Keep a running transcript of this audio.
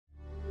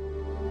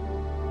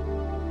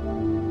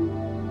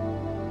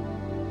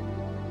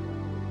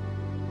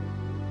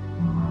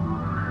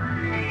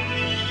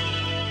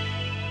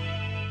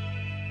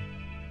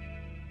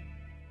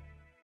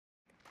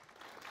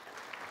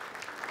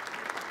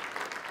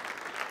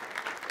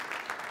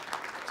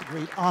It's a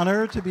great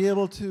honor to be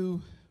able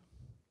to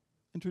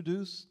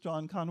introduce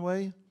John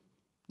Conway.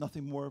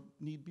 Nothing more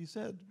need be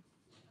said.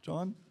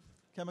 John,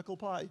 chemical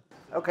pie.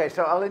 Okay,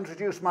 so I'll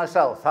introduce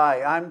myself.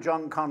 Hi, I'm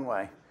John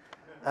Conway.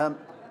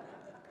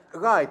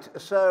 Right,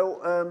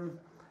 so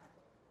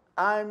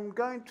I'm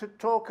going to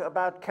talk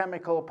about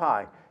chemical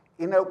pie.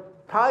 You know,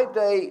 Pi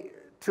Day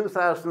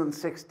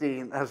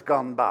 2016 has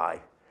gone by,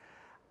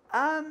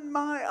 and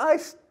I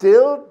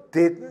still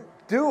didn't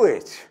do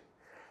it.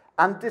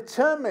 I'm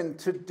determined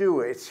to do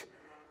it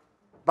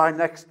by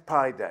next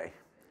Pi Day.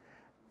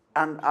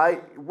 And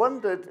I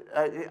wondered,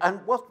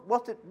 and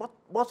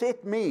what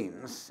it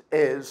means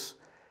is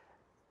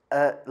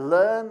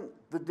learn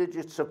the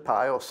digits of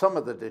pi, or some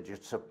of the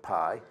digits of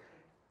pi,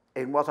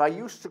 in what I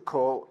used to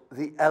call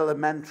the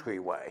elementary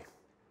way.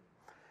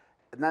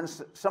 And then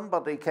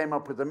somebody came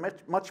up with a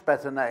much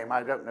better name,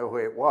 I don't know who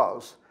it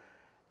was,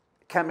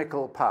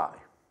 chemical pie.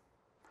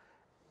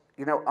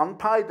 You know, on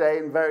Pi Day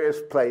in various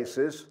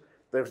places,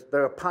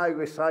 there are pie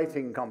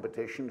reciting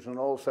competitions and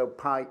also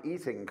pie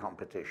eating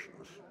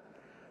competitions.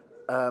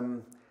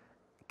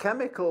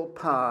 Chemical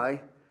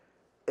pie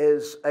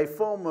is a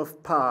form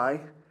of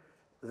pie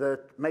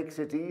that makes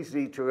it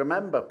easy to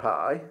remember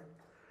pie,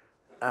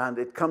 and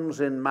it comes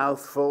in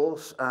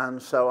mouthfuls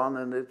and so on,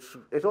 and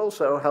it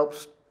also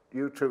helps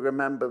you to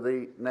remember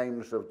the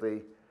names of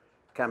the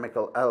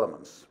chemical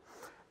elements.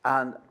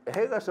 And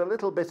here is a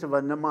little bit of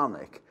a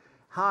mnemonic.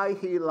 Hi,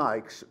 he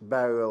likes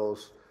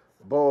Beryl's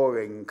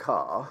boring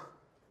car.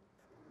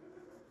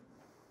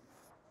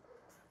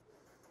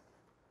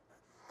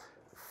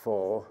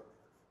 4,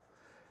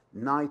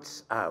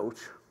 nights out.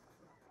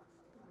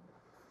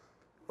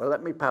 Well,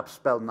 let me perhaps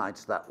spell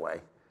nights that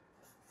way.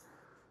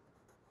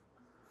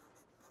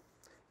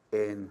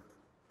 In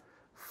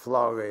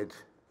florid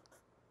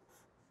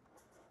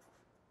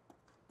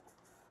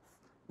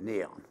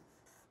neon.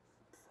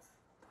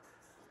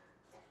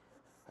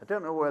 I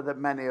don't know whether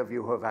many of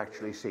you have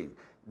actually seen.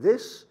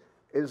 This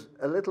is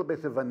a little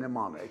bit of a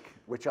mnemonic,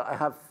 which I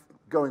have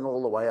going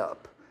all the way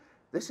up.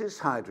 This is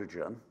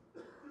hydrogen.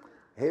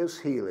 Here's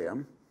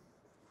helium.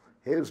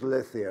 Here's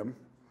lithium.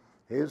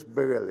 Here's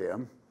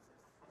beryllium.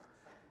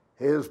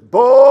 Here's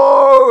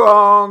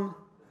boron.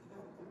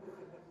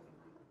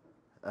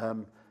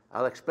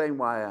 I'll explain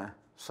why I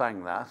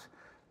sang that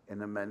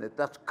in a minute.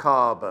 That's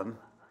carbon.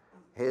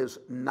 Here's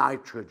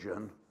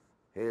nitrogen.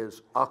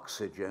 Here's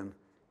oxygen.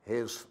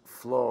 Here's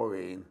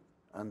fluorine.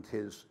 And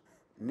here's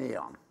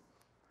neon.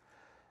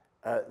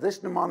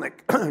 This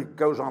mnemonic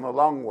goes on a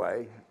long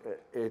way.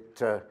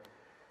 It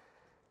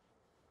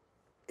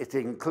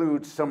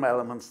includes some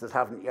elements that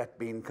haven't yet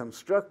been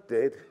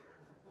constructed.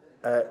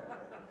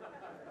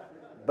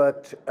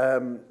 But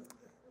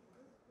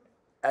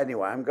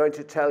anyway, I'm going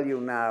to tell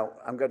you now,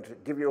 I'm going to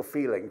give you a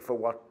feeling for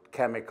what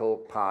chemical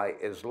pie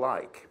is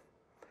like.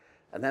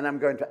 And then I'm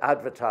going to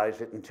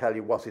advertise it and tell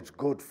you what it's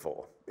good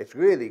for. It's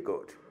really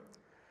good.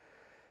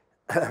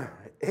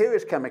 Here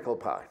is chemical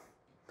pie.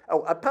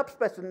 Oh, I perhaps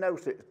better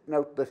note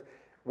that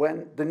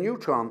when the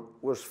neutron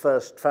was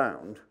first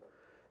found,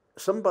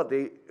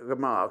 somebody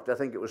remarked, I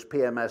think it was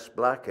PMS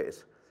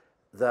Blackett,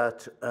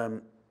 that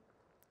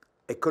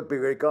it could be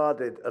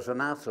regarded as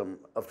an atom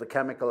of the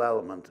chemical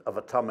element of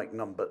atomic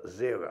number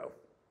 0.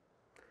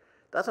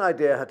 That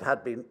idea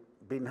had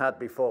been had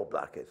before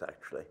Blackett,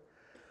 actually.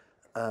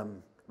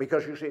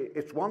 Because you see,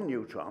 it's one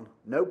neutron,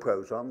 no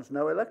protons,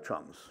 no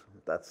electrons.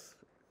 That's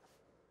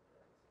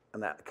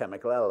a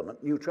chemical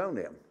element,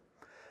 neutronium.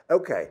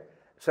 Okay,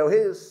 so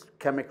here's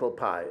chemical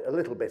pie, a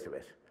little bit of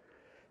it.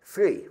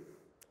 3,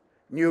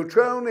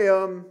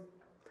 neutronium,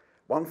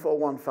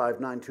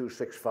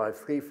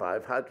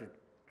 1415926535,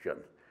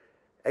 hydrogen,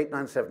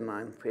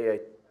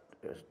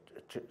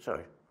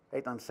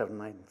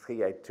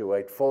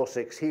 897938,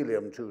 46,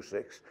 helium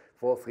 26,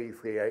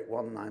 4338,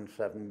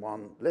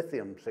 1971,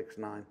 lithium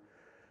 69,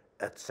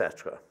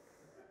 etc.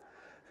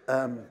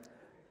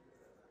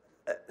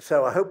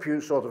 So I hope you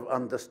sort of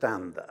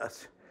understand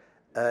that.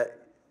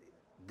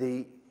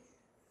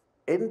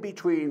 In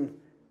between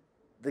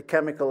the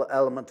chemical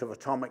element of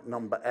atomic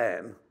number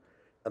n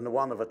and the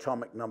one of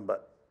atomic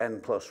number n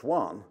plus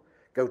 1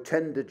 go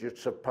 10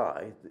 digits of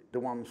pi, the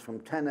ones from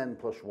 10n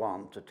plus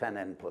 1 to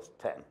 10n plus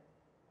 10.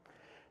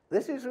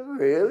 This is a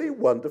really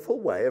wonderful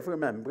way of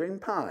remembering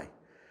pi.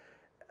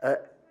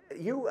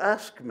 You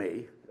ask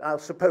me, I'll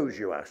suppose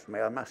you ask me,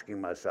 I'm asking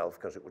myself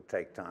because it would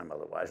take time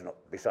otherwise.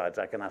 Besides,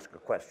 I can ask a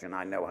question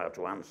I know how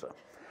to answer.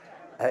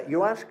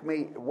 You ask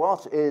me,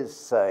 what is,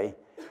 say,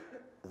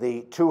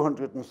 the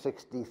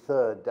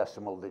 263rd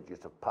decimal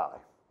digit of pi?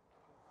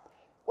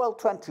 Well,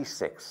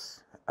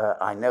 26.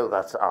 I know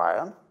that's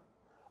iron.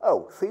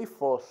 Oh,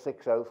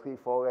 3460,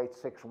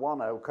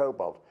 348610,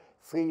 cobalt.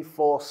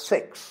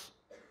 346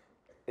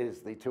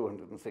 is the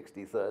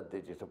 263rd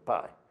digit of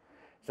pi.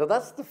 So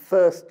that's the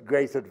first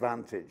great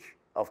advantage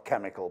of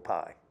chemical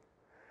pi.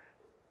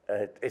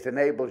 It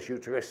enables you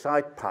to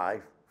recite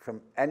pi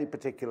from any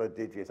particular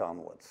digit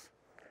onwards.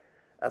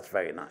 That's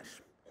very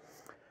nice.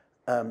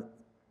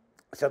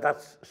 So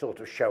that's sort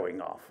of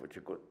showing off, which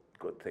is a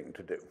good thing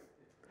to do.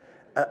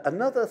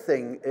 Another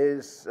thing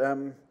is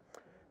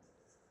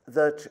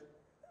that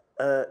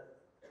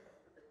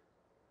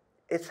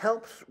it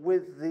helps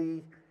with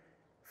the,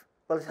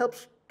 well, it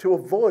helps to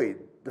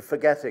avoid the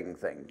forgetting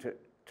thing,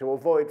 to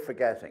avoid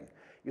forgetting.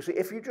 You see,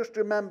 if you just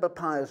remember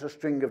pi as a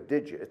string of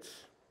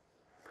digits,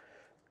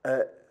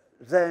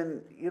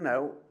 then, you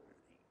know,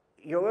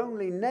 your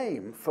only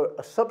name for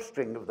a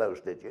substring of those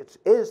digits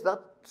is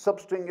that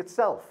substring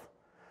itself.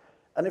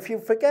 And if you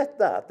forget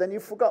that, then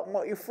you've forgotten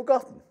what you've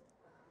forgotten.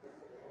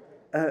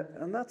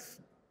 And that's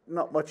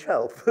not much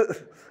help.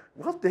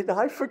 What did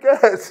I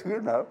forget?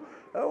 You know,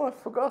 oh, I've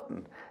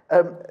forgotten.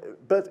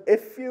 But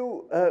if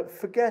you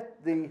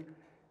forget the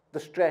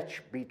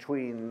stretch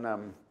between,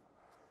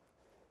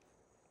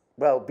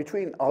 well,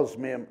 between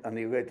osmium and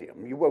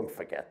iridium, you won't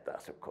forget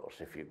that, of course,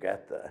 if you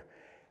get there.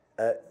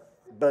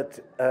 But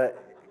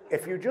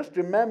if you just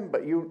remember,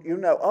 you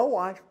know, oh,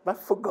 I've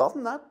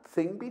forgotten that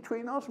thing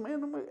between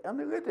osmium and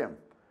iridium.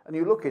 And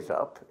you look it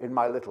up in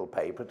my little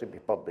paper to be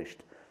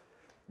published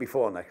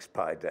before next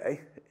Pi Day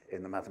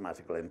in the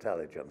Mathematical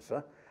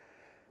Intelligencer.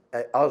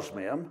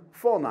 Osmium,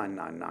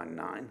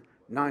 49999,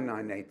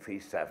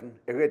 99837,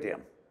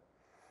 iridium.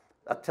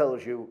 That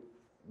tells you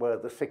where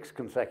the 6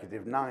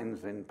 consecutive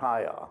 9s in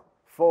pi are.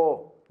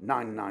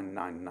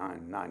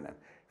 4999999.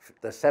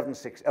 The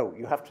 76, oh,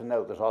 you have to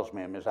know that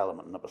osmium is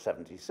element number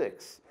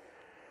 76.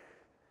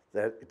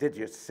 The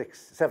digits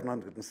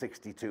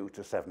 762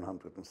 to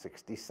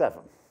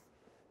 767.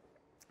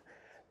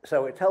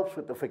 So it helps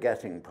with the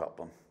forgetting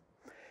problem.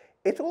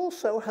 It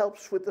also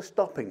helps with the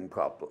stopping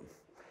problem.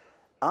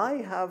 I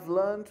have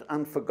learned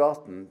and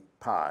forgotten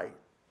pi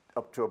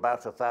up to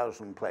about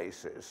 1,000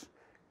 places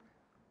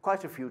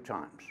quite a few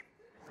times.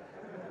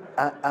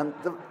 And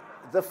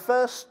the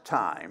first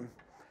time,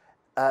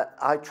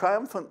 I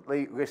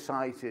triumphantly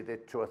recited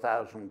it to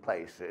 1,000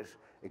 places.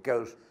 It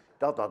goes ...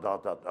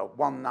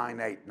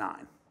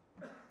 1989.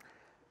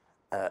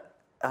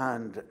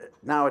 And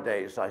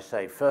nowadays I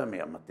say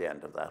fermium at the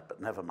end of that,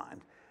 but never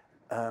mind.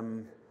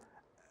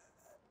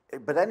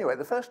 But anyway,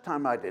 the first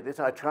time I did it,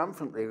 I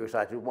triumphantly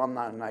recited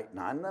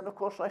 1989, and then of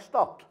course I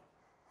stopped.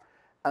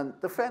 And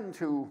the friend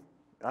who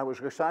I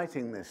was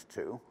reciting this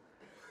to,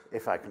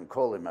 if I can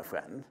call him a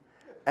friend,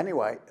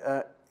 anyway,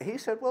 he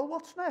said, well,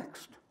 what's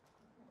next?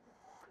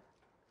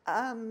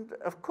 And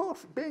of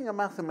course, being a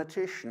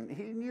mathematician,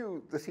 he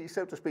knew that he,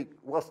 so to speak,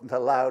 wasn't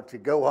allowed to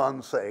go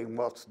on saying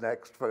what's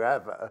next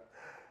forever.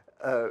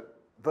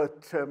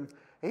 But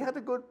he had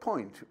a good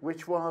point,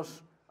 which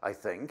was, I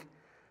think,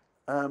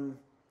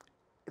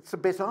 it's a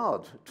bit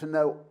odd to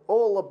know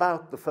all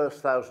about the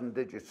first 1,000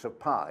 digits of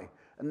pi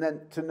and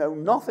then to know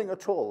nothing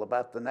at all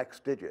about the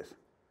next digit.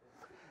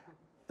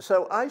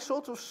 So I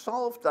sort of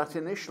solved that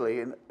initially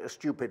in a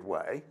stupid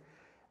way.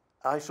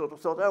 I sort of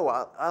thought, oh,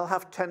 I'll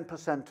have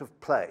 10% of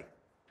play.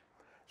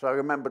 So I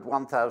remembered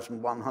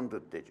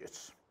 1,100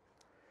 digits.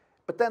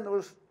 But then there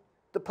was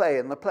the play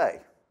in the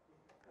play.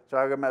 So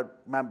I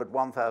remembered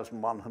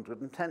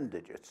 1,110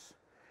 digits.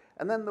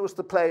 And then there was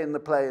the play in the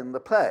play in the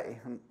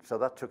play. And so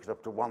that took it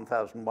up to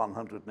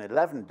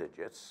 1,111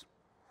 digits.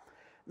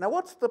 Now,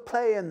 what's the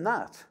play in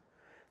that?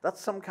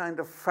 That's some kind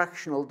of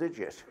fractional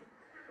digit.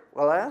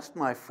 Well, I asked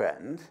my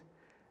friend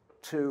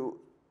to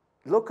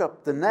look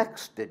up the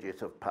next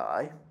digit of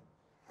pi,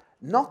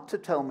 not to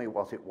tell me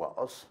what it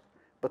was,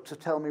 but to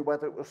tell me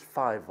whether it was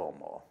 5 or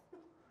more.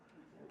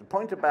 The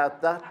point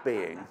about that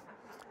being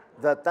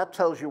that that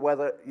tells you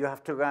whether you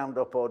have to round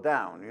up or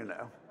down, you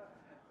know.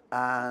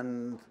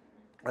 And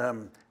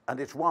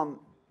it's one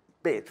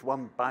bit,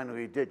 one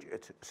binary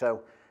digit.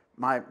 So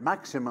my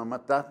maximum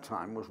at that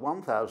time was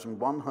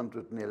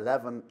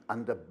 1,111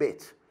 and a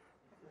bit,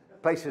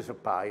 places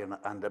of pi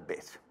and a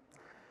bit.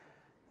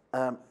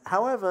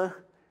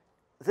 However,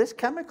 this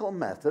chemical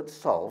method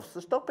solves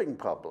the stopping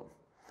problem.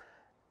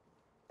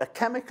 A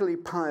chemically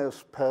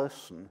pious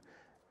person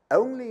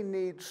only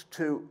needs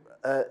to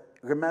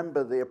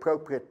remember the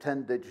appropriate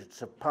 10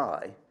 digits of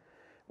pi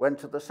when,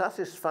 to the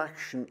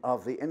satisfaction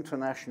of the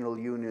International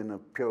Union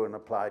of Pure and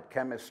Applied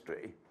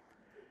Chemistry,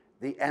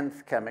 the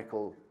nth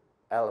chemical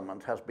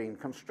element has been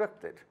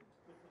constructed.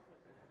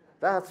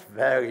 That's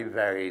very,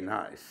 very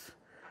nice.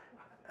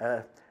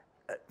 The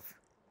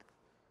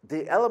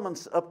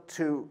elements up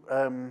to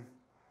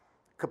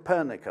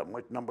Copernicum,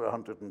 with number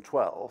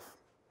 112,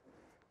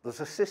 there's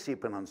a sissy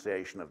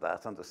pronunciation of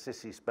that and a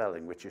sissy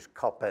spelling, which is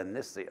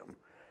Copernicium.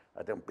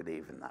 I don't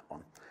believe in that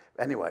one.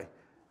 Anyway,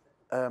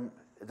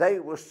 they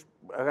were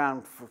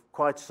around for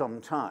quite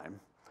some time.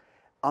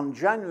 On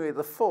January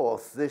the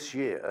 4th this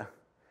year,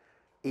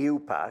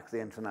 EUPAC, the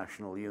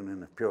International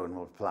Union of Pure and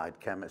Applied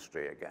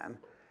Chemistry again,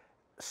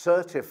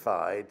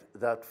 certified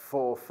that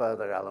 4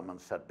 further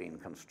elements had been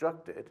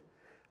constructed,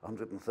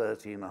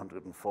 113,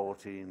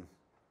 114,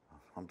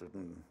 100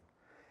 and...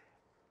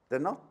 They're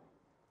not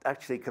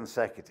actually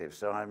consecutive,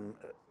 so I'm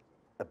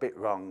a bit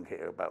wrong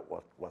here about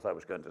what I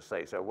was going to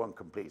say, so I won't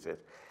complete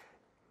it.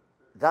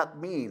 That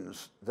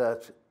means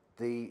that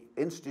the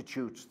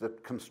institutes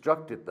that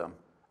constructed them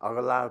are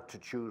allowed to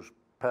choose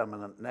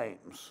permanent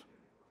names.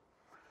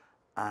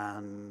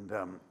 And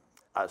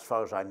As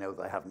far as I know,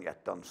 they haven't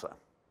yet done so.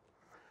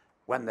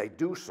 When they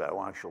do so,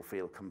 I shall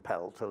feel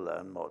compelled to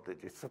learn more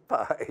digits of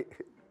pi.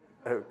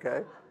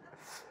 Okay?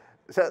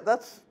 So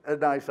that's a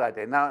nice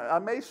idea. Now, I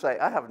may say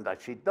I haven't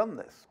actually done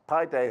this.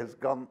 Pi Day has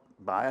gone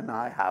by and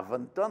I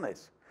haven't done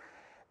it.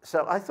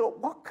 So I thought,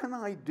 what can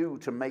I do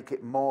to make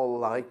it more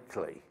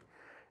likely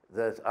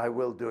that I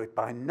will do it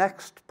by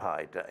next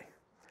Pi Day?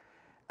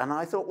 And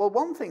I thought, well,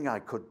 one thing I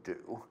could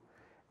do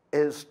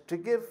is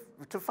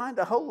to find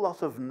a whole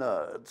lot of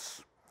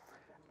nerds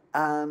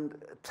and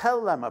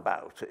tell them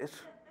about it.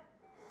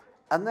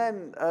 And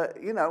then,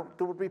 you know,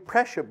 there would be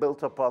pressure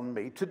built up on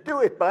me to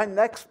do it by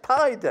next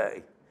Pi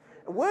Day.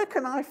 Where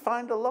can I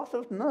find a lot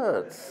of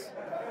nerds?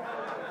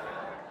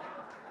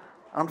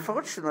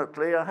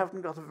 Unfortunately, I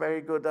haven't got a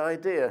very good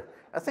idea.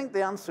 I think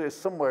the answer is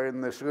somewhere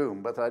in this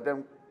room, but I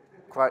don't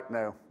quite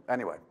know.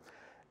 Anyway,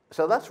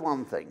 so that's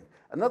one thing.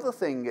 Another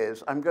thing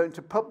is I'm going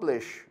to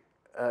publish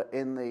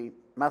in the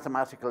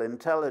Mathematical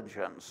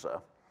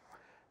Intelligencer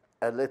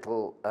a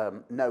little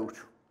note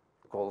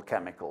called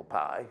Chemical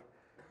Pi,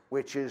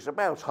 which is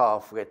about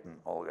half written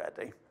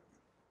already,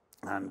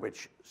 and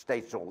which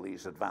states all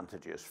these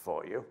advantages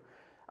for you.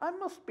 I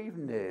must be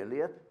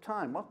nearly at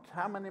time.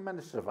 How many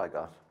minutes have I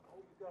got? Oh,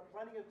 you've got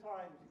plenty of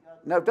time.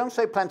 No, don't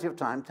say plenty of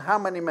time. How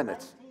many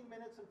minutes? 19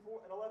 minutes and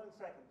 11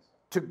 seconds.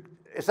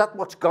 Is that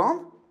what's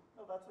gone?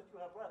 No, that's what you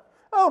have left.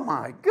 Oh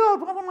my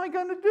God, what am I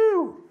going to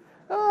do?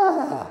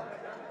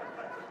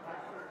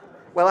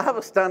 Well, I have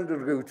a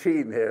standard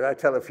routine here. I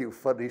tell a few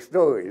funny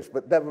stories,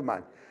 but never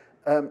mind.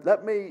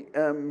 Let me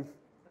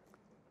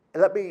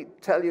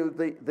tell you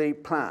the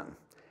plan.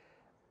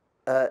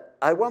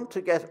 I want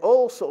to get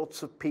all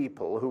sorts of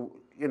people who,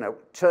 you know,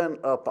 turn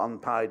up on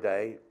Pi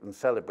Day and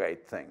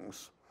celebrate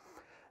things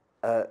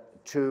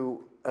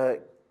to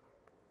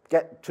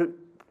get to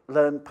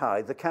learn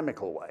pi the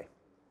chemical way.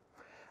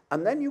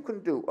 And then you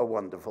can do a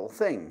wonderful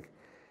thing.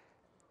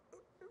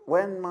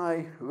 When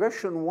my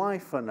Russian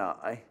wife and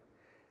I,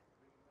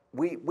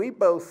 we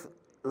both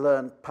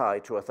learned pi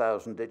to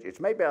 1,000 digits.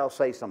 Maybe I'll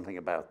say something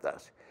about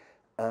that.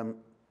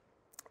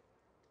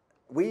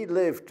 We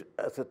lived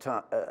at the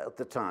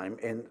time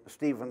in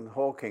Stephen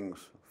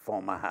Hawking's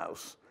former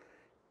house,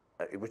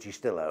 which he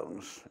still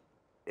owns,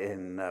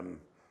 in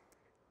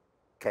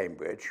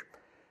Cambridge.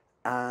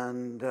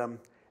 And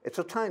it's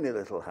a tiny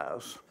little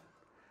house.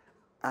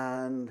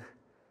 And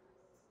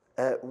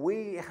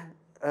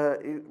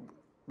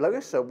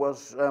Larissa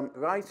was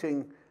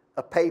writing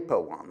a paper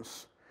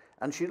once,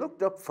 and she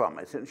looked up from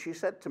it, and she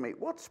said to me,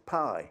 "What's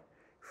pi?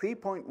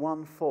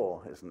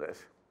 3.14, isn't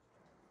it?"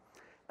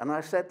 And I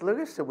said,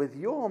 "Larissa, with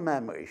your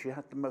memory," she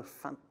had the most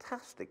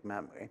fantastic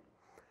memory,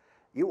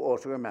 "you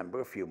ought to remember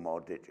a few more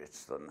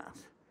digits than that."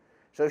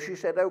 So she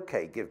said,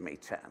 "Okay, give me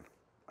 10."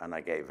 And I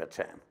gave her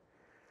 10.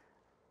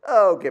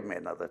 "Oh, give me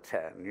another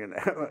 10, you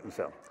know." And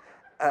so,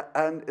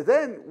 and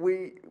then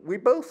we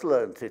both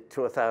learnt it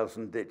to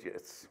 1,000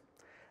 digits.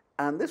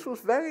 And this was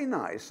very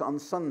nice on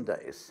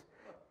Sundays,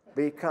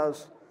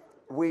 because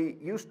we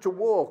used to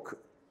walk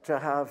to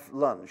have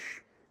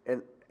lunch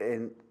in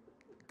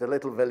the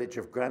little village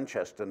of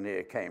Grantchester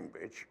near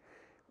Cambridge,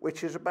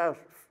 which is about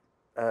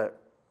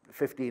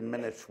 15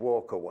 minutes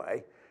walk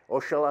away,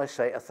 or shall I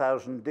say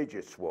 1,000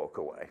 digits walk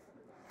away.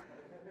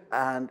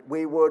 And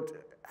we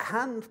would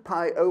hand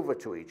pi over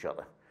to each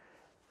other.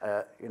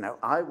 You know,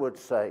 I would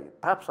say,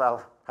 perhaps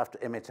I'll have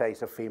to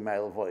imitate a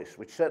female voice,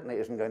 which certainly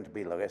isn't going to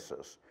be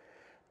Larissa's.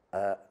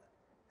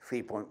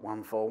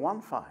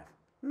 3.1415,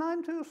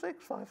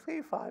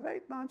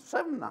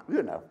 926535897,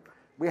 you know.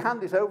 We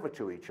hand it over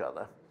to each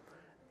other,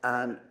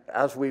 and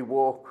as we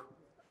walk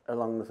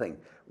along the thing.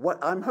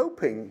 What I'm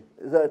hoping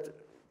that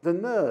the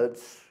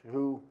nerds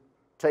who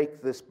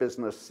take this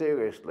business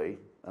seriously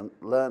and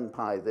learn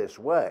pi this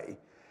way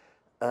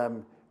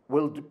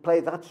will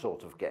play that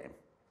sort of game.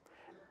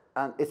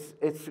 And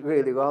it's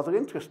really rather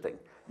interesting.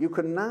 You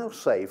can now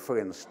say, for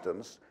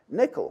instance,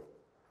 nickel,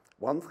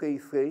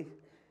 133,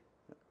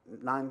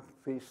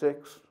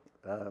 936,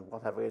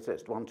 whatever it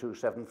is,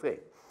 1273.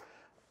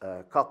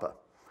 Copper.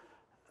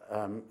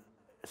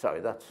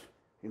 Sorry, that's,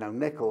 you know,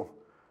 nickel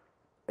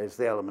is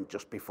the element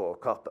just before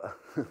copper.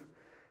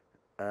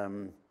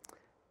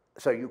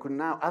 So you can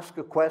now ask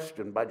a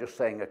question by just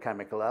saying a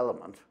chemical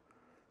element,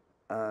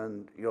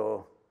 and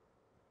your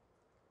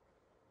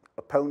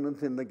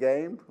opponent in the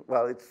game,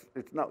 well,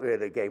 it's not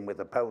really a game with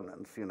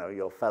opponents, you know,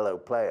 your fellow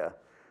player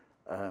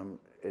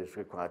is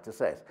required to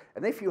say it.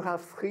 And if you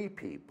have 3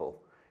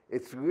 people,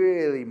 it's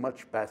really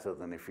much better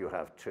than if you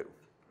have 2.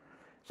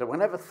 So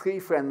whenever 3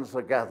 friends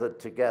are gathered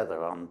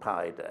together on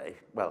Pi Day,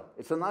 well,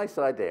 it's a nice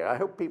idea. I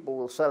hope people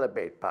will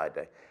celebrate Pi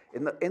Day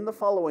in the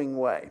following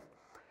way.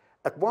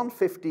 At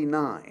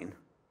 1:59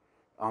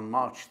 on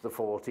March the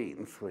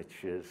 14th,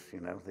 which is, you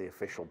know, the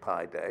official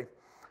Pi Day,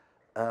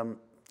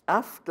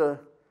 after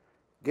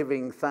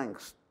giving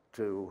thanks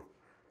to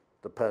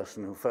the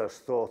person who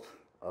first thought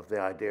of the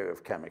idea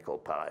of chemical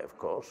pi, of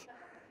course,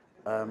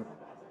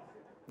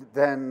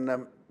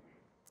 then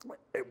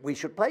we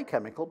should play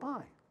chemical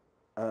pi,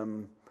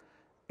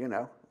 you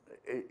know,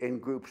 in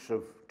groups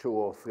of 2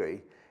 or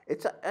 3.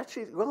 It's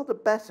actually rather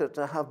better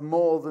to have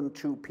more than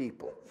 2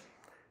 people.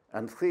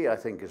 And 3, I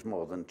think, is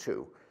more than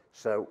 2.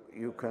 So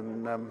you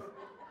can,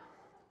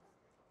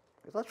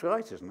 that's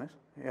right, isn't it?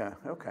 Yeah,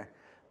 okay.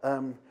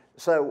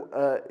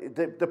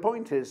 The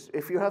point is,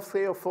 if you have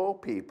 3 or 4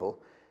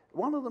 people,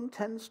 one of them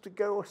tends to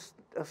go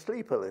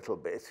asleep a little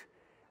bit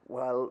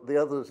while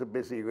the others are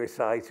busy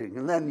reciting,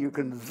 and then you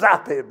can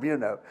zap him, you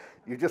know.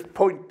 You just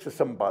point to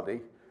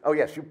somebody. Oh,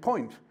 yes, you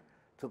point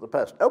to the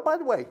person. Oh, by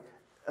the way,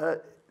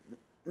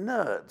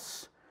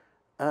 nerds.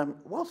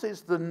 What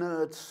is the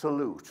nerd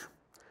salute?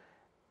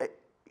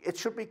 It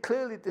should be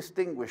clearly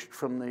distinguished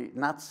from the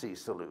Nazi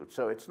salute,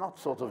 so it's not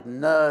sort of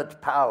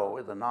nerd power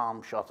with an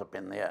arm shot up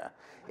in the air.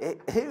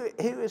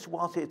 Here is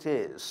what it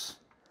is.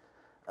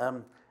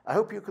 I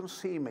hope you can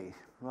see me.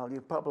 Well,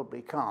 you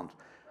probably can't.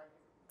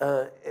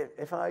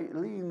 If I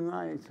lean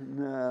right,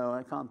 no,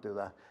 I can't do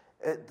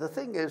that. The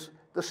thing is,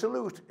 the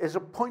salute is a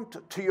point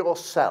to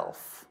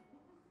yourself.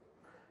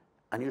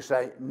 And you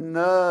say,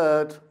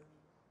 nerd,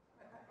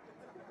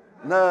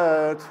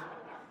 nerd.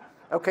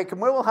 Okay, can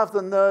we all have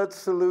the nerd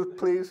salute,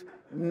 please?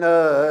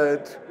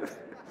 Nerd.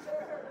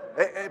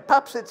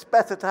 Perhaps it's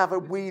better to have a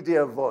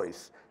weedier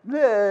voice.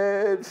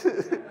 Nerd.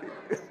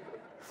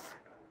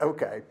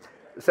 Okay,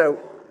 so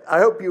I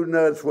hope you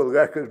nerds will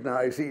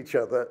recognize each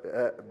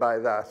other by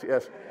that,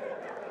 yes.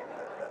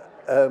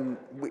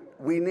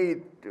 We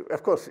need,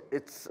 of course,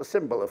 it's a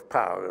symbol of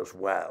power as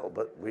well,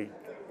 but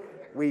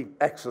we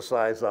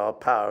exercise our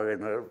power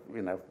in a,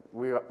 you know,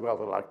 we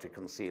rather like to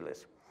conceal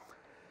it.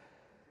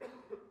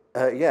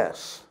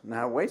 Yes,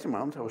 now wait a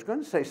moment, I was going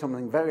to say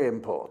something very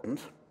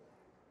important.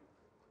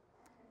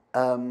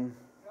 Tell us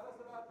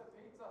about the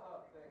Pizza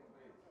Hut thing,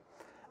 please.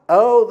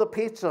 Oh, the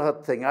Pizza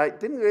Hut thing. I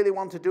didn't really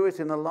want to do it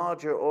in a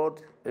large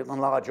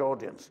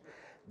audience.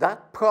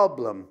 That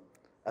problem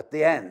at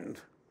the end,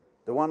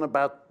 the one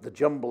about the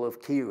jumble of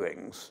key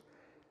rings,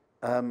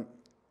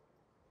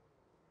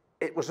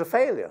 it was a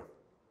failure.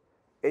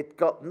 It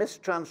got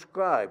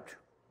mistranscribed,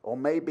 or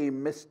maybe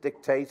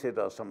misdictated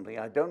or something.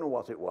 I don't know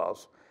what it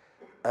was.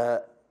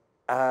 So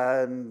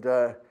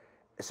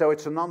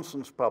it's a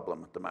nonsense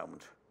problem at the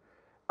moment.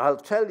 I'll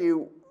tell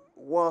you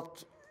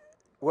what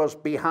was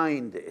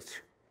behind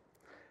it.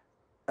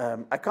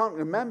 I can't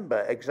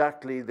remember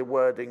exactly the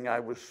wording I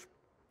was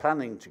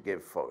planning to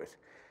give for it,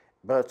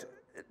 but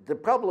the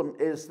problem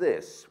is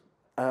this.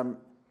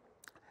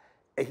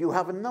 If you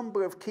have a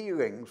number of key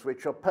rings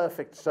which are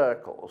perfect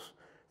circles,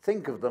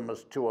 think of them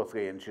as 2 or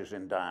 3 inches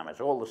in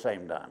diameter, all the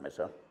same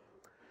diameter.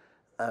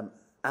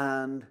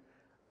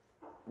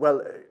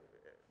 Well,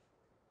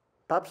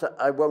 perhaps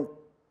I won't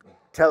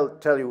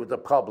tell you the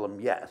problem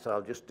yet.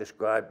 I'll just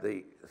describe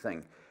the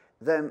thing.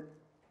 Then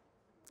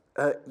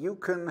you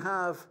can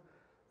have,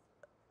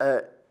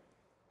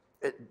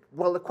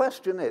 well, the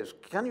question is,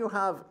 can you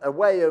have a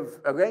way of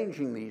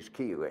arranging these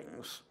key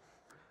rings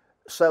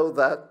so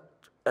that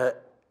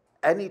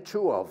any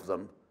 2 of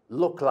them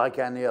look like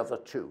any other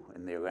 2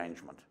 in the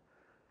arrangement?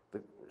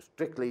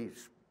 Strictly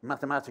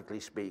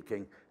mathematically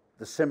speaking,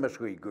 the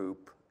symmetry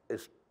group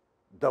is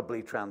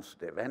doubly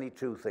transitive. Any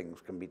 2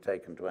 things can be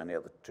taken to any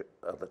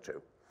other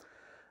two.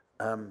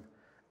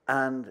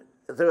 And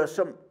there are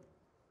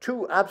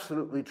 2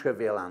 absolutely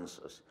trivial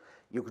answers.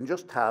 You can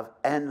just have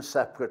n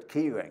separate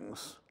key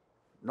rings,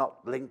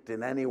 not linked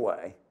in any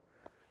way,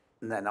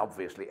 and then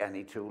obviously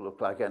any 2 look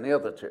like any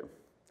other 2.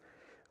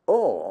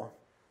 Or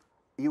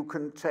you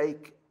can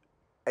take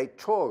a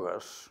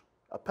torus,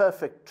 a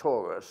perfect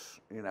torus,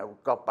 you know,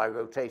 got by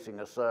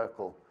rotating a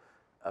circle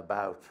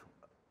about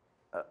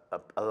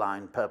a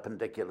line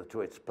perpendicular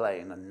to its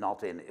plane and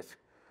not in it.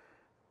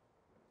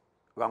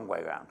 Wrong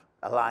way around.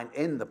 A line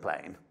in the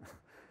plane.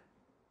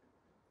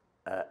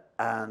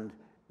 And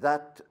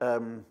that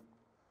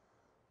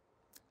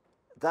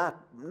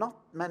not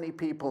many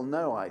people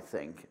know, I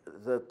think,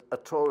 that a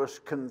torus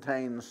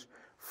contains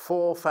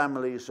 4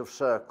 families of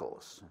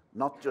circles,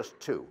 not just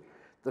 2.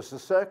 There's a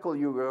circle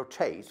you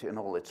rotate in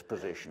all its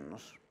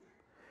positions.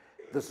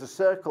 There's a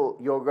circle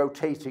you're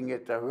rotating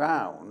it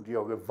around,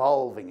 you're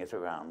revolving it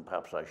around,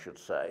 perhaps I should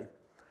say.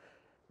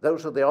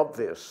 Those are the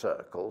obvious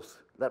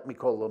circles. Let me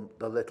call them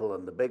the little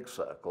and the big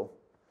circle.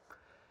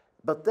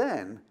 But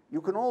then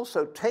you can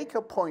also take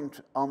a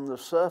point on the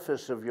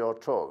surface of your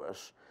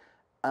torus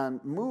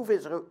and move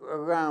it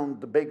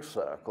around the big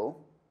circle,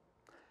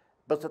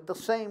 but at the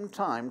same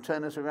time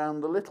turn it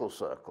around the little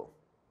circle.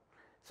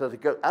 So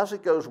that as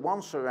it goes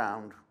once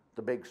around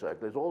the big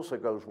circle, it also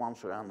goes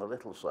once around the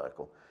little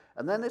circle.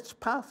 And then its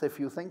path, if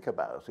you think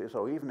about it,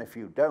 or even if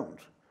you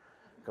don't,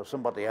 because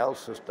somebody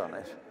else has done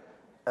it,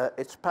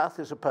 its path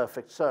is a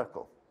perfect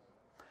circle.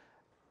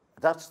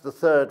 That's the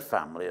 3rd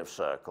family of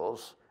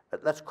circles.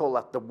 Let's call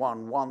that the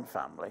 1, 1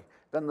 family.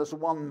 Then there's a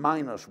 1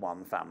 minus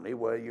 1 family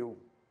where you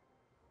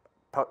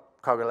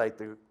correlate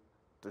the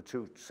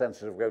 2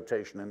 senses of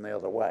rotation in the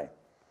other way.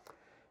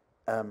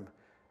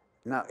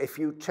 Now, if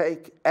you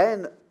take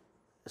n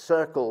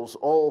circles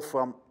all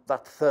from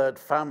that 3rd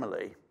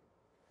family,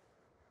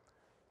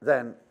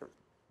 then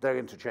they're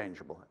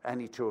interchangeable.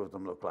 Any 2 of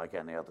them look like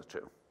any other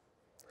 2.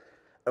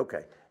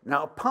 Okay.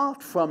 Now,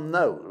 apart from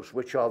those,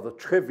 which are the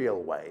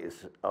trivial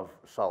ways of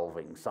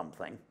solving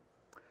something,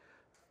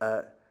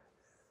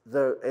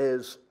 there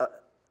is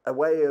a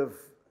way of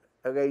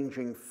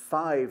arranging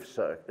 5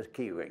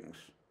 key rings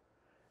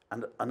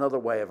and another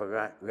way of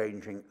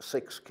arranging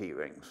 6 key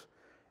rings.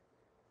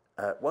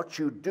 What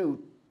you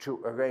do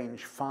to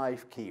arrange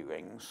 5 key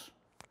rings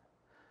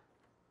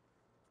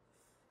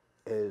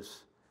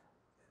is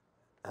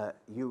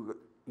you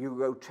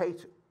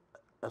rotate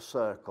a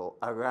circle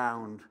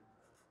around,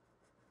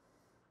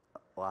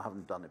 well, I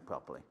haven't done it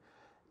properly.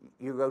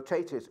 You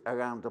rotate it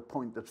around a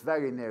point that's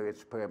very near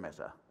its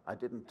perimeter. I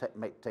didn't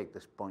take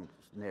this point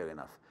near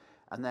enough.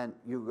 And then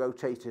you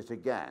rotate it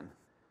again,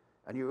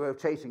 and you're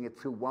rotating it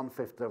through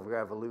 1/5 of a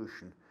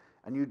revolution.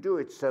 And you do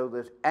it so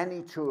that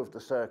any 2 of the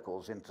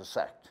circles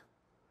intersect.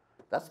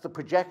 That's the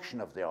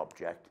projection of the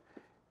object.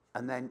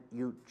 And then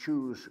you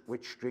choose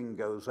which string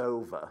goes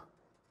over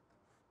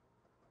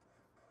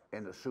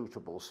in a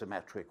suitable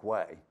symmetric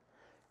way.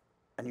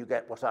 And you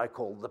get what I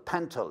call the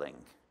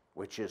pentalink,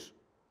 which is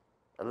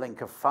a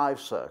link of 5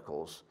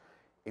 circles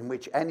in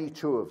which any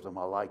 2 of them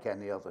are like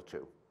any other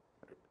 2.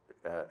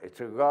 It's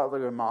a rather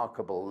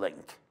remarkable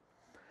link.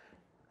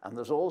 And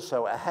there's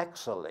also a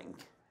hexalink,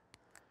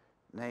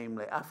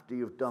 namely, after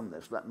you've done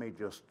this, let me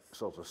just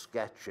sort of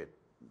sketch it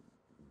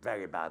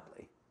very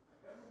badly.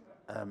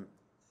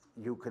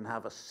 You can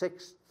have a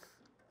 6th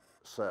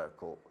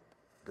circle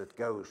that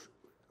goes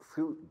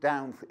through,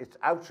 down, it's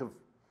out of,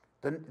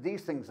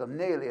 these things are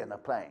nearly in a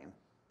plane,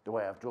 the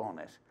way I've drawn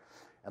it.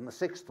 And the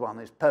 6th one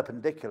is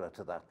perpendicular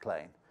to that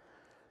plane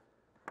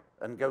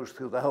and goes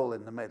through the hole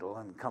in the middle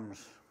and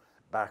comes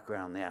back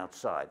around the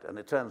outside. And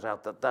it turns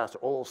out that that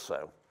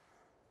also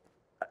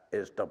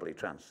is doubly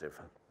transitive,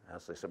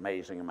 has this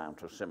amazing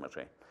amount of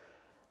symmetry.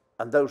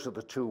 And those are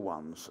the 2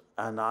 ones.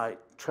 And I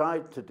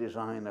tried to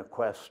design a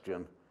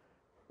question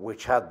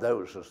which had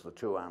those as the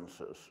 2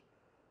 answers.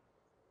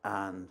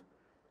 And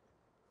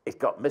it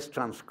got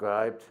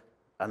mistranscribed,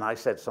 and I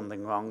said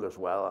something wrong as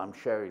well. I'm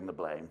sharing the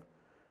blame.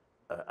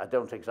 I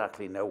don't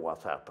exactly know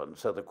what happened.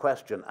 So the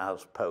question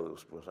as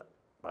posed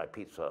by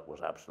Pizza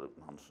was absolute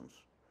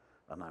nonsense,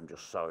 and I'm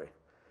just sorry.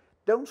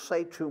 Don't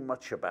say too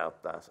much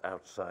about that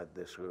outside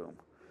this room.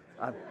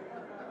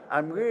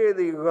 I'm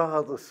really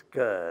rather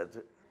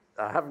scared.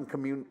 I haven't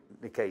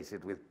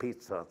communicated with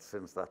Pizza Hut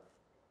since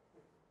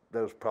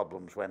those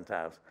problems went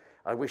out.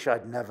 I wish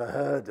I'd never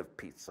heard of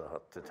Pizza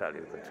Hut, to tell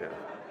you the truth.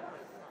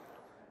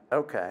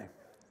 Okay.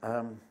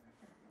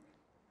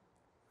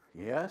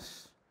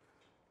 Yes?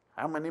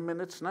 How many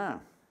minutes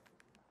now?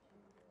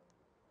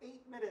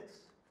 8 minutes.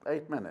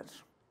 8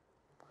 minutes.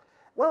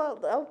 Well,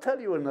 I'll tell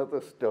you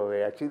another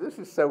story, actually. This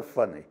is so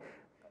funny.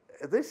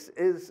 This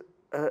is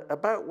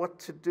about what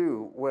to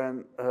do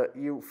when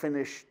you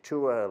finish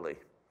too early.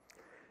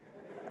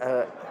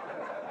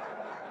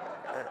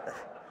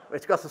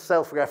 It's got a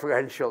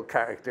self-referential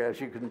character, as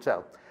you can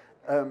tell.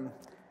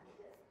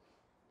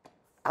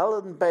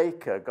 Alan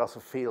Baker got a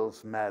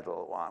Fields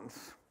Medal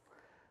once,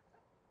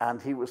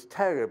 and he was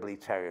terribly,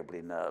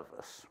 terribly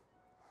nervous.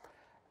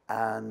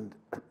 And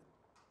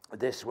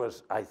this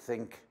was, I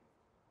think,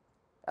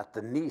 at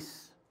the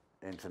Nice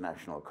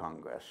International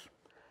Congress.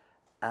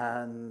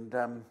 And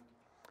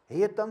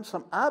he had done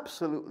some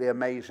absolutely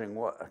amazing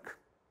work.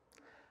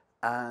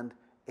 And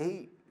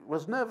he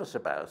was nervous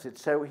about it,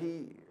 so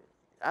he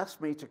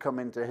asked me to come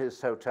into his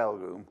hotel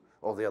room,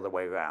 or the other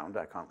way around,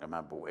 I can't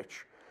remember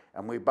which.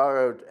 And we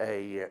borrowed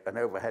an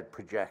overhead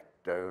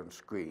projector and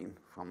screen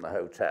from the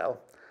hotel.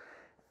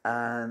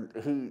 And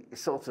he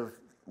sort of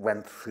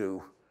went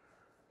through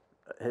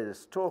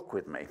his talk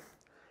with me.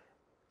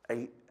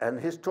 And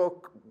his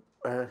talk,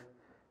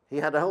 he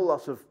had a whole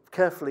lot of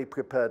carefully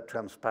prepared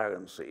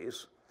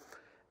transparencies.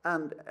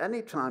 And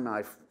any time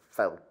I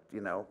felt,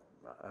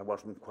 I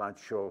wasn't quite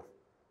sure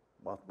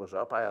what was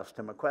up, I asked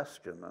him a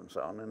question and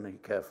so on, and he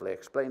carefully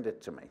explained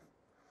it to me.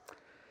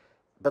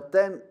 But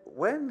then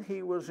when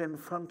he was in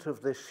front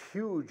of this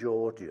huge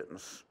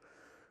audience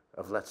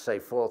of, let's say,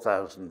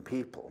 4,000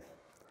 people,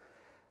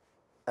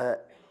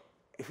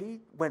 he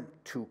went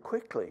too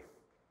quickly.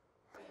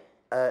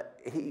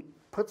 He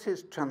put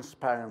his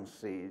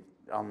transparency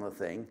on the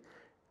thing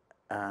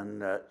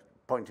and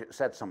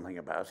said something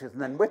about it,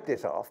 and then whipped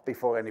it off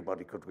before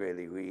anybody could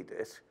really read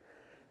it,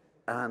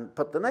 and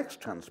put the next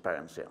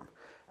transparency on.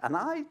 And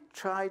I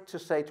tried to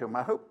say to him,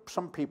 I hope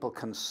some people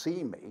can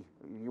see me.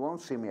 You won't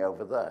see me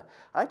over there.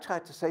 I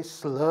tried to say,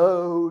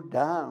 slow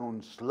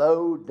down,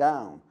 slow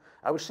down.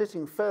 I was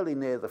sitting fairly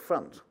near the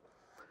front.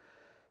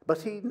 But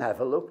he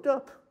never looked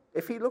up.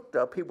 If he looked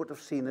up, he would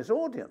have seen his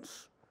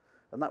audience.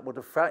 And that would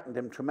have frightened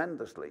him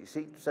tremendously.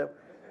 See, so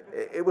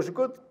it was a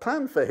good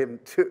plan for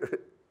him to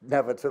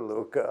never to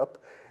look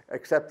up,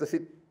 except that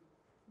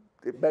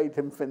it made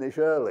him finish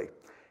early.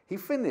 He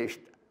finished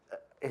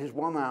his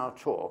 1-hour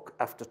talk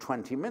after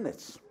 20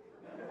 minutes.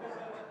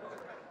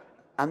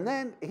 And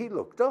then he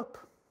looked up.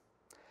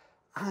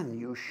 And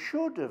you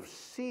should have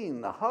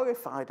seen the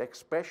horrified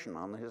expression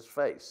on his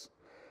face,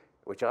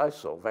 which I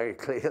saw very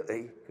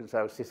clearly because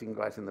I was sitting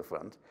right in the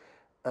front.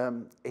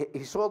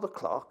 He saw the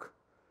clock,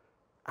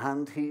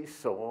 And he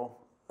saw,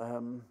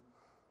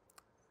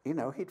 you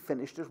know, he'd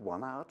finished his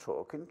 1 hour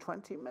talk in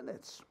 20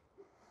 minutes.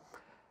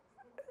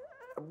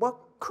 What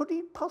could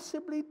he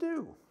possibly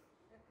do?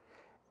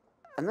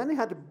 And then he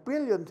had a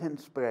brilliant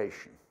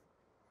inspiration.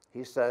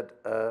 He said,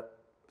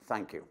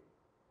 thank you.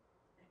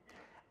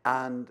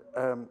 And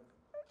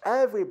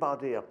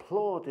everybody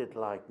applauded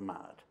like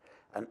mad.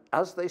 And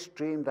as they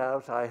streamed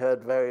out, I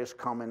heard various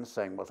comments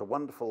saying what a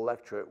wonderful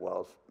lecture it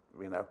was.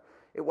 You know,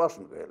 it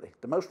wasn't really.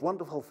 The most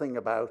wonderful thing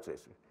about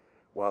it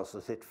was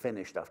that it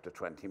finished after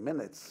 20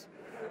 minutes.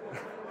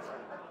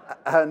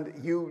 And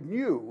you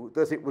knew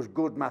that it was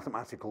good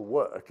mathematical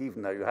work,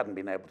 even though you hadn't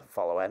been able to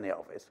follow any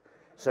of it.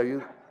 So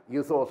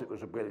you thought it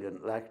was a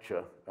brilliant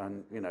lecture,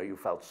 and you know, you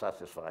felt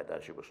satisfied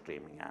as you were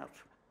streaming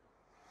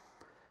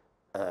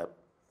out.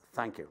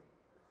 Thank you.